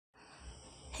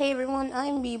Hey everyone,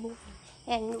 I'm Bibo,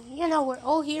 and we're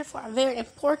all here for a very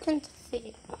important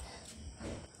thing.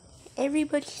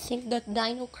 Everybody think that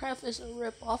Dinocraft is a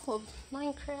rip-off of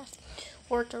Minecraft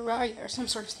or Terraria or some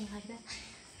sort of thing like that.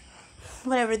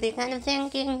 Whatever they're kind of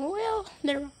thinking, well,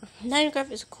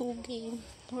 Dinocraft is a cool game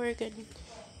where you could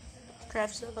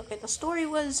craft stuff. Okay, the story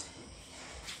was,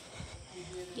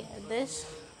 this.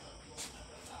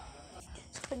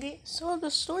 So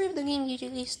the story of the game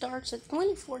usually starts at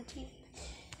 2014.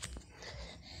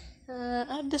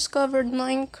 I've discovered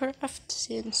Minecraft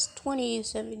since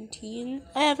 2017.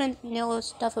 I haven't known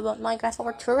stuff about Minecraft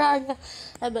or Terraria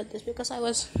about this because I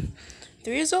was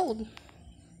 3 years old.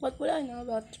 What would I know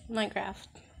about Minecraft?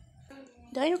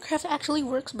 Dinocraft actually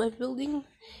works by putting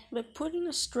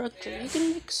a structure. You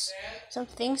can mix some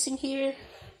things in here,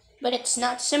 but it's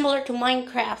not similar to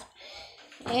Minecraft.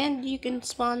 And you can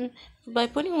spawn, by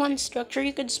putting one structure,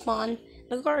 you could spawn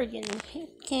the guardian.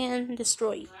 It can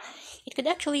destroy you. It could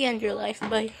actually end your life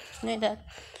by that.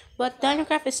 But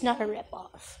Dinocraft is not a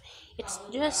rip-off. It's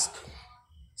just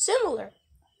similar.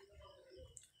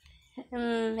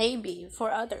 Maybe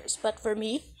for others, but for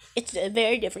me, it's a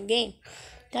very different game.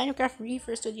 Dinocraft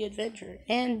refers to the adventure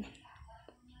and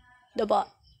the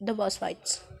boss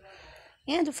fights,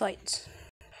 and the fights.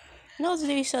 And all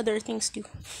these other things too.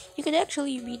 You could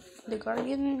actually beat the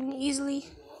Guardian easily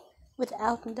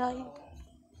without dying.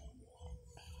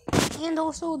 And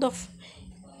also the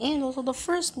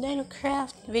first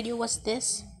Dinocraft video was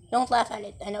this. Don't laugh at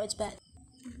it. I know it's bad.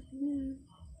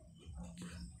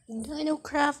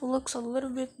 Dinocraft looks a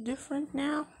little bit different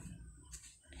now.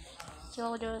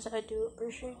 So I do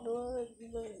appreciate the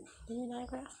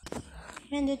Dinocraft.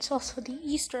 And it's also the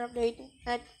Easter update.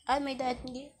 I made that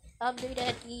update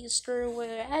at Easter.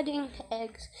 We're adding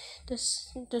eggs,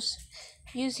 just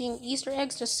using Easter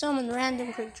eggs to summon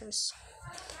random creatures.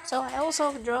 So I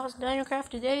also draw Dinocraft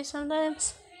today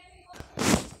sometimes.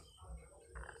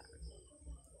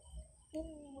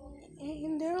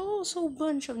 And there are also a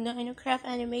bunch of Dinocraft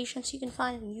animations you can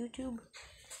find on YouTube.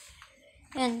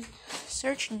 And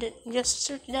just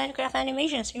search Dinocraft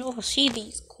animations, you will see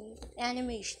these cool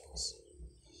animations.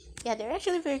 Yeah, they're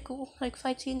actually very cool, like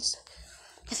fight scenes.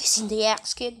 Have you seen the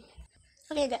Axe Kid?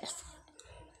 Okay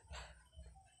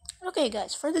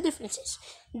guys, for the differences.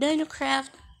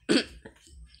 Dinocraft,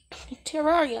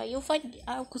 Terraria, you'll fight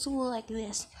Alcazul like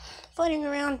this. Fighting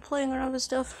around, playing around with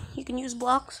stuff. You can use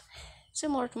blocks.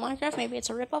 Similar to Minecraft, maybe it's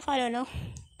a ripoff, I don't know.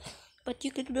 But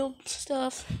you could build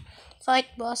stuff,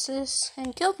 fight bosses,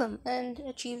 and kill them, and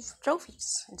achieve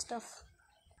trophies and stuff.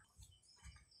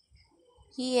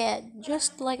 Yeah,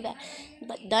 just like that.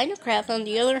 But Dinocraft, on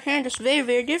the other hand, is very,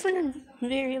 very different and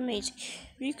very amazing.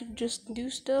 You could just do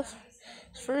stuff.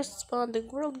 First, spawn the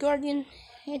World Guardian,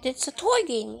 and it's a toy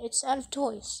game. It's out of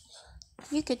toys.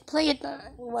 You could play it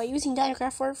while using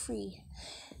Dinocraft for free.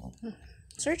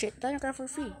 Search it, Dinocraft for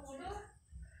free.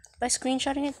 By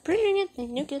screenshotting it, printing it,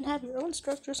 and you can have your own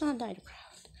structures on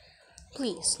Dinocraft.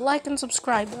 Please, like and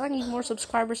subscribe. I need more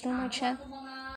subscribers to my channel.